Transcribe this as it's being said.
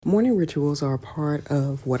Morning rituals are a part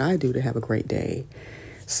of what I do to have a great day.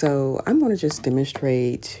 So I'm going to just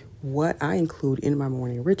demonstrate what I include in my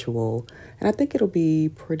morning ritual. And I think it'll be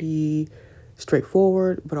pretty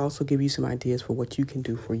straightforward, but also give you some ideas for what you can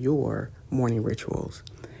do for your morning rituals.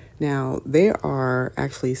 Now, there are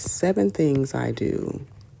actually 7 things I do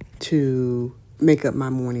to make up my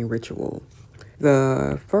morning ritual.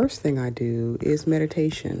 The first thing I do is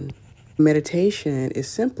meditation. Meditation is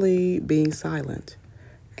simply being silent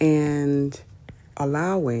and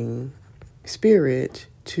allowing spirit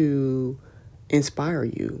to inspire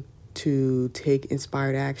you, to take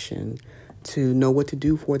inspired action, to know what to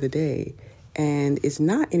do for the day. And it's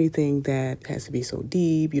not anything that has to be so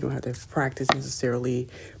deep. You don't have to practice necessarily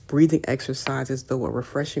breathing exercises, though a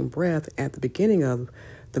refreshing breath at the beginning of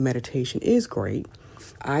the meditation is great.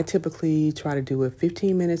 I typically try to do it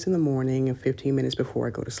 15 minutes in the morning and 15 minutes before I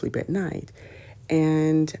go to sleep at night.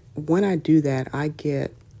 And when I do that, I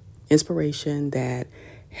get inspiration that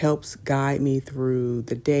helps guide me through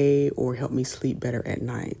the day or help me sleep better at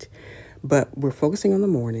night. But we're focusing on the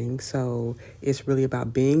morning, so it's really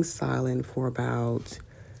about being silent for about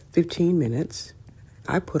 15 minutes.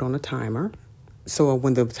 I put on a timer. So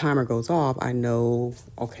when the timer goes off, I know,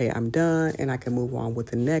 okay, I'm done and I can move on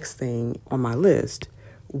with the next thing on my list,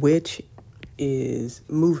 which is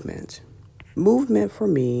movement. Movement for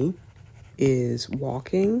me is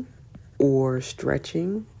walking or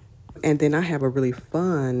stretching. And then I have a really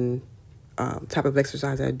fun type of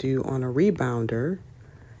exercise I do on a rebounder.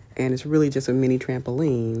 And it's really just a mini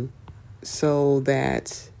trampoline so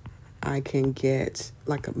that I can get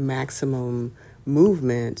like a maximum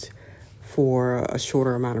movement for a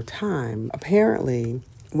shorter amount of time. Apparently,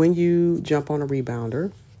 when you jump on a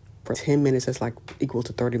rebounder, for 10 minutes, that's like equal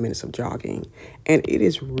to 30 minutes of jogging. And it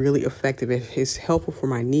is really effective. It's helpful for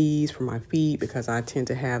my knees, for my feet, because I tend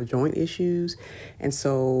to have joint issues. And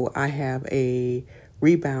so I have a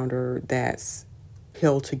rebounder that's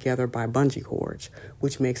held together by bungee cords,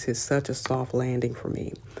 which makes it such a soft landing for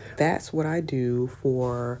me. That's what I do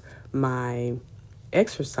for my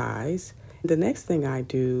exercise. The next thing I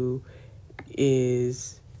do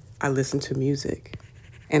is I listen to music.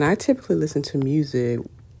 And I typically listen to music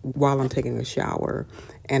while I'm taking a shower.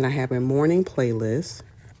 And I have a morning playlist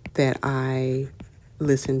that I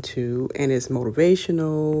listen to, and it's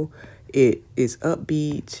motivational, it is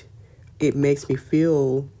upbeat, it makes me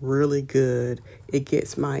feel really good. It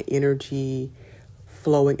gets my energy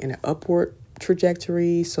flowing in an upward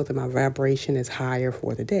trajectory so that my vibration is higher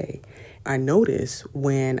for the day. I notice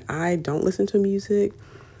when I don't listen to music,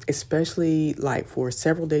 especially like for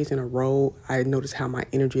several days in a row, I notice how my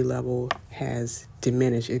energy level has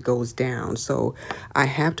diminished. It goes down. So I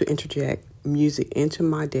have to interject music into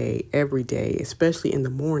my day every day, especially in the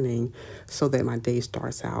morning, so that my day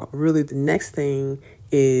starts out. Really, the next thing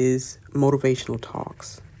is motivational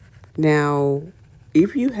talks. Now,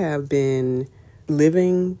 if you have been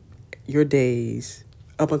living your days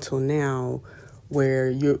up until now where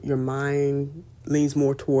your mind leans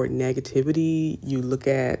more toward negativity, you look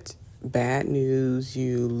at bad news,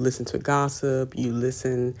 you listen to gossip, you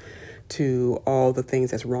listen to all the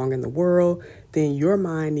things that's wrong in the world, then your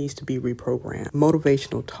mind needs to be reprogrammed.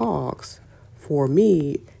 Motivational talks, for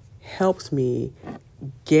me, helps me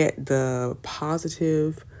get the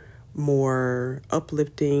positive, more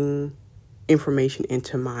uplifting information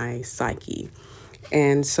into my psyche.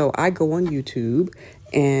 And so I go on YouTube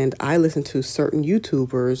and I listen to certain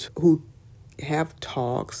YouTubers who have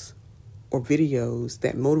talks or videos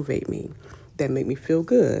that motivate me, that make me feel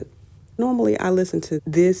good. Normally, I listen to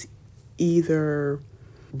this either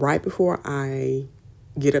right before I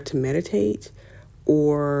get up to meditate,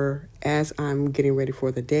 or as I'm getting ready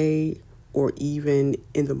for the day, or even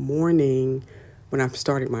in the morning when I'm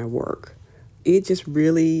starting my work. It just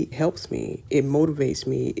really helps me. It motivates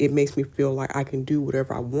me. It makes me feel like I can do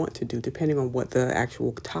whatever I want to do, depending on what the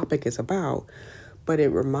actual topic is about. But it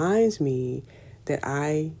reminds me that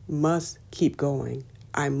I must keep going.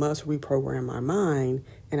 I must reprogram my mind,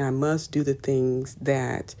 and I must do the things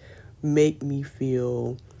that make me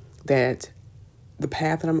feel that the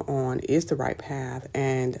path that I'm on is the right path,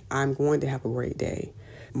 and I'm going to have a great day.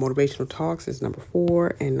 Motivational talks is number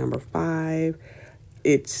 4, and number 5,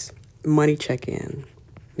 it's money check-in.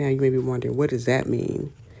 Now you may be wondering, what does that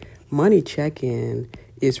mean? Money check-in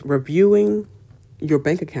is reviewing your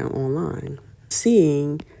bank account online,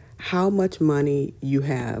 seeing how much money you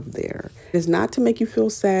have there. It's not to make you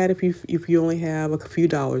feel sad if you only have a few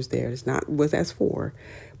dollars there. It's not what that's for.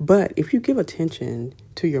 But if you give attention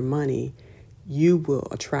to your money, you will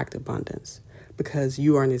attract abundance, because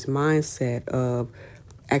you are in this mindset of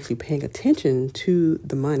actually paying attention to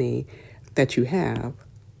the money that you have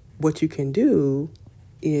what you can do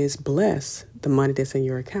is bless the money that's in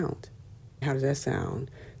your account. How does that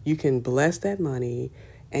sound? You can bless that money,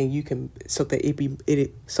 and you can so that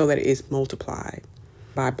it is multiplied.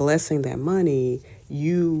 By blessing that money,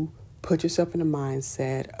 you put yourself in a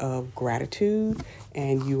mindset of gratitude,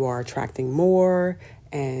 and you are attracting more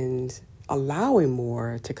and allowing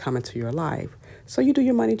more to come into your life. So you do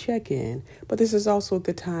your money check-in, but this is also a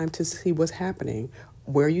good time to see what's happening.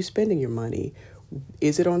 Where are you spending your money?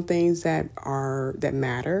 Is it on things that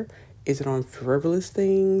matter? Is it on frivolous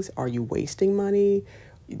things? Are you wasting money?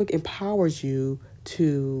 It empowers you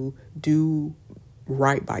to do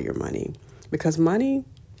right by your money, because money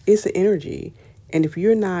is the energy, and if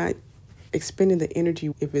you're not expending the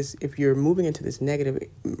energy, if you're moving into this negative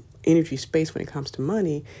energy space when it comes to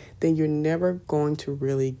money, then you're never going to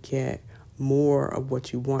really get more of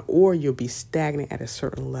what you want, or you'll be stagnant at a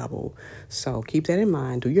certain level. So keep that in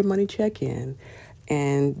mind. Do your money check-in,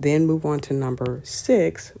 and then move on to number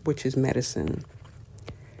 6, which is medicine.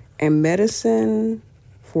 And medicine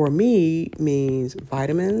for me means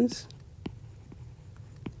vitamins,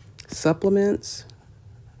 supplements,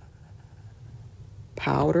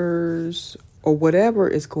 powders, or whatever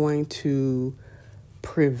is going to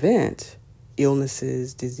prevent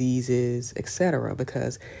illnesses, diseases, etc.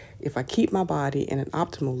 Because if I keep my body in an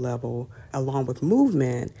optimal level along with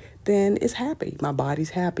movement, then it's happy. My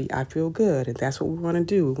body's happy. I feel good. And that's what we want to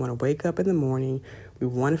do. We want to wake up in the morning. We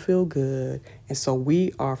want to feel good. And so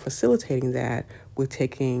we are facilitating that with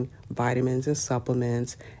taking vitamins and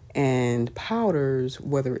supplements and powders,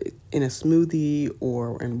 whether in a smoothie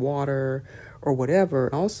or in water or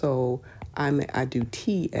whatever. Also, I do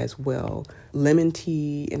tea as well, lemon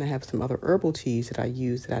tea, and I have some other herbal teas that I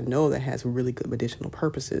use that I know that has really good medicinal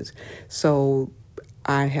purposes. So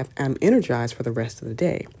I'm energized for the rest of the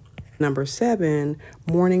day. Number 7,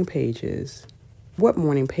 morning pages. What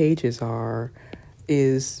morning pages are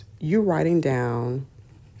is you writing down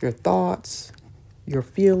your thoughts, your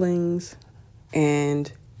feelings,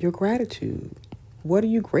 and your gratitude. What are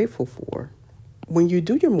you grateful for? When you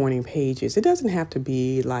do your morning pages, it doesn't have to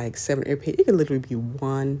be like 7 or 8 pages. It can literally be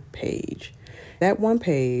one page. That one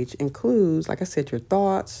page includes, like I said, your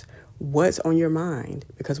thoughts, what's on your mind.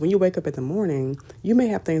 Because when you wake up in the morning, you may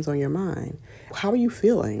have things on your mind. How are you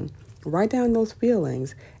feeling? Write down those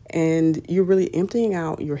feelings, and you're really emptying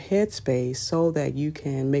out your headspace so that you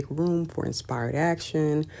can make room for inspired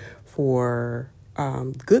action, for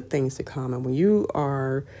good things to come. And when you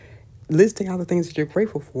are listing out the things that you're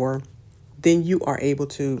grateful for, then you are able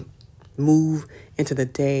to move into the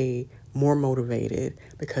day more motivated,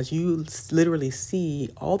 because you literally see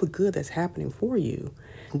all the good that's happening for you.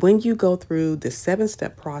 When you go through the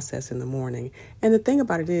 7-step process in the morning, and the thing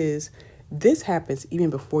about it is, this happens even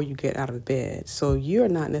before you get out of bed. So you're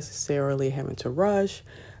not necessarily having to rush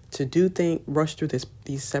through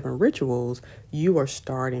these 7 rituals. You are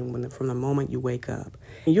starting from the moment you wake up.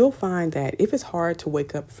 And you'll find that if it's hard to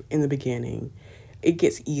wake up in the beginning, it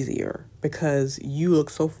gets easier because you look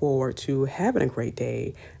so forward to having a great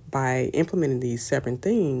day by implementing these 7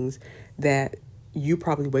 things that you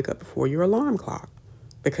probably wake up before your alarm clock.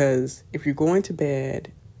 Because if you're going to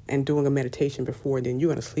bed and doing a meditation before, then you're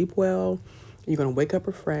going to sleep well, you're going to wake up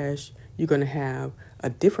refreshed, you're going to have a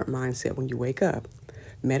different mindset when you wake up.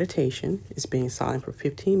 Meditation is being silent for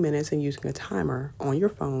 15 minutes and using a timer on your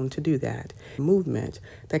phone to do that. Movement,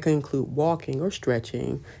 that can include walking or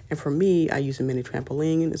stretching. And for me, I use a mini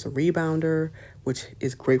trampoline. It's a rebounder, which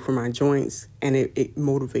is great for my joints, and it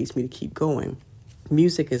motivates me to keep going.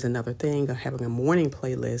 Music is another thing, of having a morning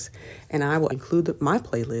playlist, and I will include my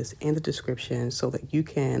playlist in the description so that you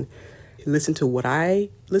can listen to what I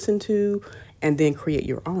listen to and then create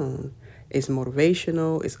your own. It's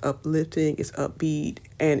motivational, it's uplifting, it's upbeat,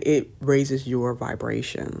 and it raises your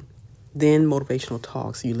vibration. Then motivational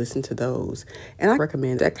talks, you listen to those. And I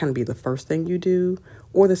recommend that kind of be the first thing you do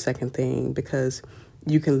or the second thing, because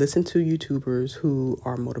you can listen to YouTubers who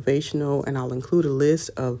are motivational, and I'll include a list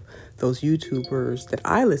of those YouTubers that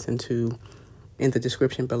I listen to in the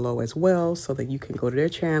description below as well, so that you can go to their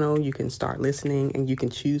channel, you can start listening, and you can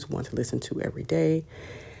choose one to listen to every day.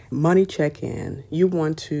 Money check-in. You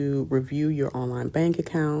want to review your online bank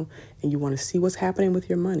account, and you want to see what's happening with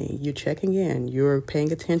your money. You're checking in. You're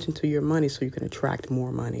paying attention to your money so you can attract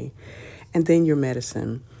more money. And then your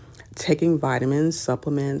medicine. Taking vitamins,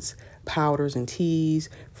 supplements, powders, and teas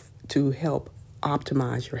to help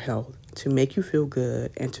optimize your health, to make you feel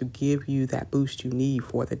good, and to give you that boost you need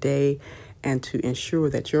for the day, and to ensure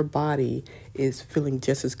that your body is feeling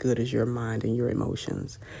just as good as your mind and your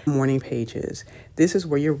emotions. Morning pages. This is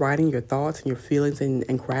where you're writing your thoughts and your feelings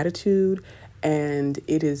and gratitude, and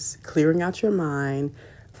it is clearing out your mind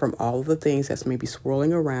from all of the things that's maybe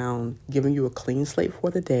swirling around, giving you a clean slate for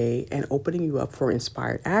the day, and opening you up for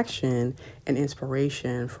inspired action and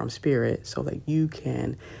inspiration from spirit so that you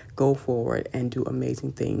can go forward and do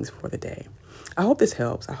amazing things for the day. I hope this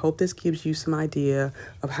helps. I hope this gives you some idea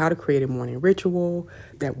of how to create a morning ritual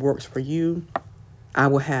that works for you. I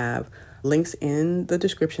will have links in the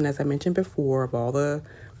description, as I mentioned before, of all the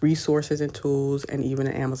resources and tools, and even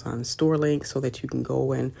an Amazon store link so that you can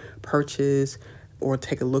go and purchase or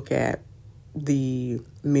take a look at the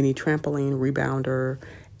mini trampoline rebounder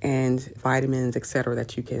and vitamins, etc.,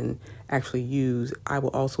 that you can actually use. I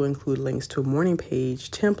will also include links to a morning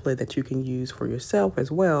page template that you can use for yourself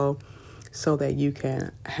as well, so that you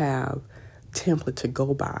can have template to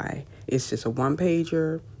go by. It's just a one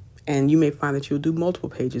pager, and you may find that you'll do multiple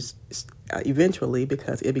pages eventually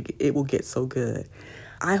because it will get so good.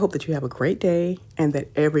 I hope that you have a great day and that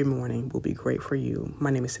every morning will be great for you.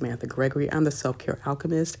 My name is Samantha Gregory. I'm the Self-Care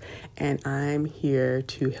Alchemist, and I'm here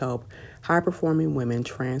to help high-performing women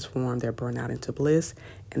transform their burnout into bliss,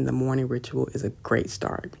 and the morning ritual is a great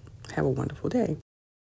start. Have a wonderful day.